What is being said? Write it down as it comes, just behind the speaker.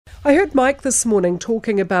I heard Mike this morning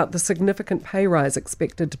talking about the significant pay rise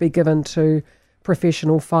expected to be given to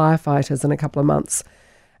professional firefighters in a couple of months.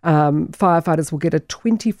 Firefighters will get a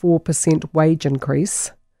 24% wage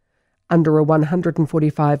increase under a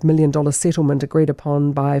 $145 million settlement agreed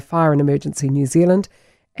upon by Fire and Emergency New Zealand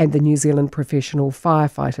and the New Zealand Professional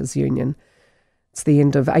Firefighters Union. It's the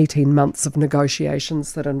end of 18 months of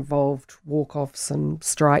negotiations that involved walk-offs and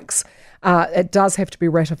strikes. It does have to be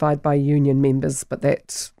ratified by union members, but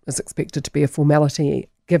that is expected to be a formality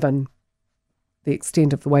given the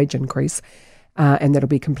extent of the wage increase, and that'll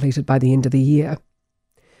be completed by the end of the year.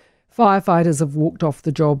 Firefighters have walked off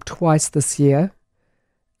the job twice this year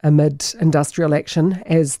amid industrial action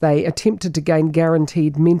as they attempted to gain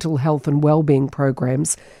guaranteed mental health and wellbeing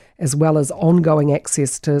programs as well as ongoing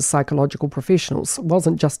access to psychological professionals. It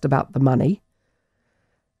wasn't just about the money.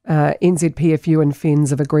 NZPFU and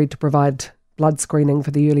FENZ have agreed to provide blood screening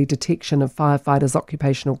for the early detection of firefighters'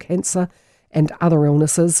 occupational cancer and other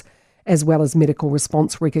illnesses, as well as medical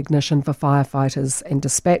response recognition for firefighters and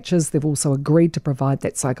dispatchers. They've also agreed to provide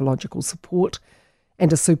that psychological support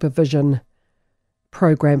and a supervision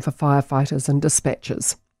program for firefighters and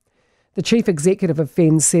dispatchers. The chief executive of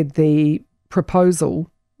FENZ said the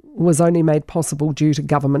proposal was only made possible due to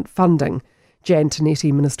government funding. Jan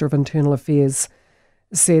Tinetti, Minister of Internal Affairs,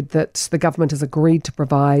 said that the government has agreed to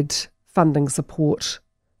provide funding support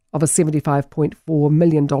of a $75.4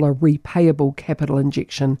 million repayable capital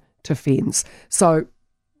injection to FENZ. So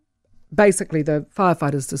basically the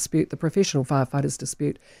firefighters dispute, the professional firefighters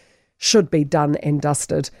dispute, should be done and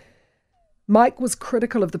dusted. Mike was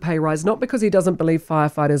critical of the pay rise, not because he doesn't believe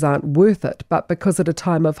firefighters aren't worth it, but because at a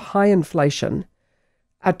time of high inflation,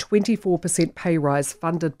 a 24% pay rise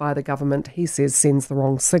funded by the government, he says, sends the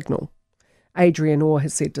wrong signal. Adrian Orr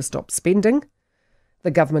has said to stop spending.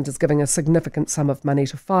 The government is giving a significant sum of money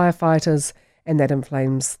to firefighters, and that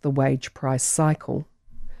inflames the wage price cycle.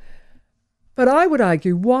 But I would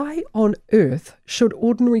argue, why on earth should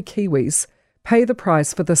ordinary Kiwis pay the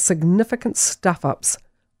price for the significant stuff-ups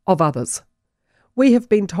of others? We have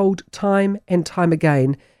been told time and time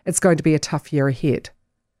again it's going to be a tough year ahead.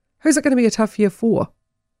 Who's it going to be a tough year for?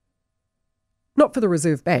 Not for the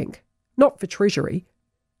Reserve Bank, not for Treasury,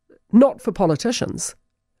 not for politicians,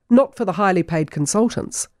 not for the highly paid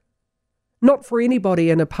consultants, not for anybody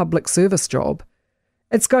in a public service job.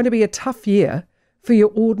 It's going to be a tough year for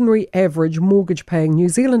your ordinary average mortgage-paying New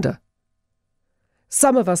Zealander.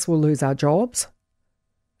 Some of us will lose our jobs.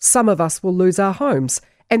 Some of us will lose our homes,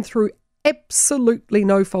 and through absolutely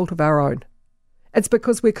no fault of our own. It's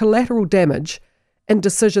because we're collateral damage in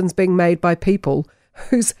decisions being made by people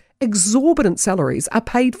whose exorbitant salaries are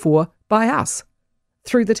paid for by us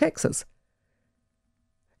through the taxes.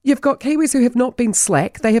 You've got Kiwis who have not been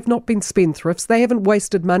slack, they have not been spendthrifts, they haven't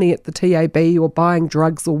wasted money at the TAB or buying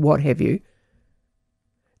drugs or what have you.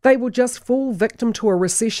 They will just fall victim to a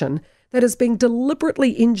recession that is being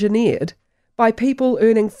deliberately engineered by people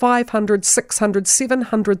earning $500,000, $600,000,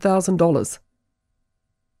 $700,000.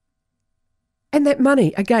 And that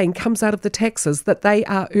money, again, comes out of the taxes that they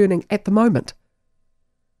are earning at the moment.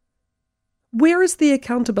 Where is the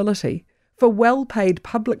accountability for well-paid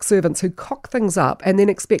public servants who cock things up and then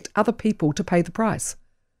expect other people to pay the price?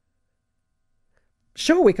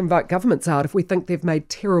 Sure, we can vote governments out if we think they've made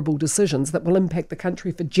terrible decisions that will impact the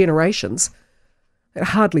country for generations. It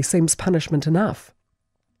hardly seems punishment enough.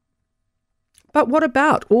 But what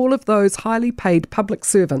about all of those highly paid public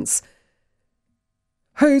servants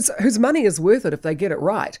whose money is worth it if they get it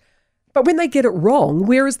right? But when they get it wrong,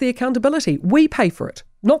 where is the accountability? We pay for it,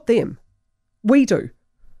 not them. We do.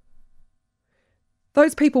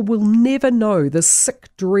 Those people will never know the sick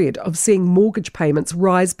dread of seeing mortgage payments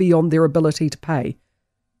rise beyond their ability to pay.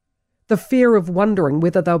 The fear of wondering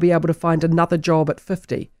whether they'll be able to find another job at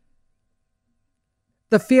 50.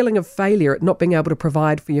 The feeling of failure at not being able to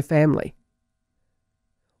provide for your family.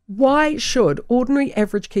 Why should ordinary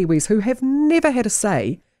average Kiwis who have never had a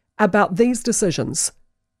say about these decisions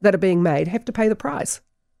that are being made have to pay the price?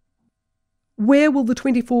 Where will the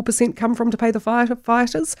 24% come from to pay the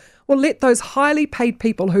firefighters? Well, let those highly paid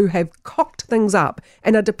people who have cocked things up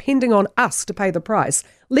and are depending on us to pay the price,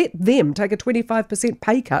 let them take a 25%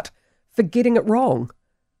 pay cut for getting it wrong.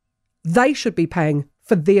 They should be paying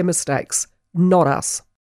for their mistakes, not us.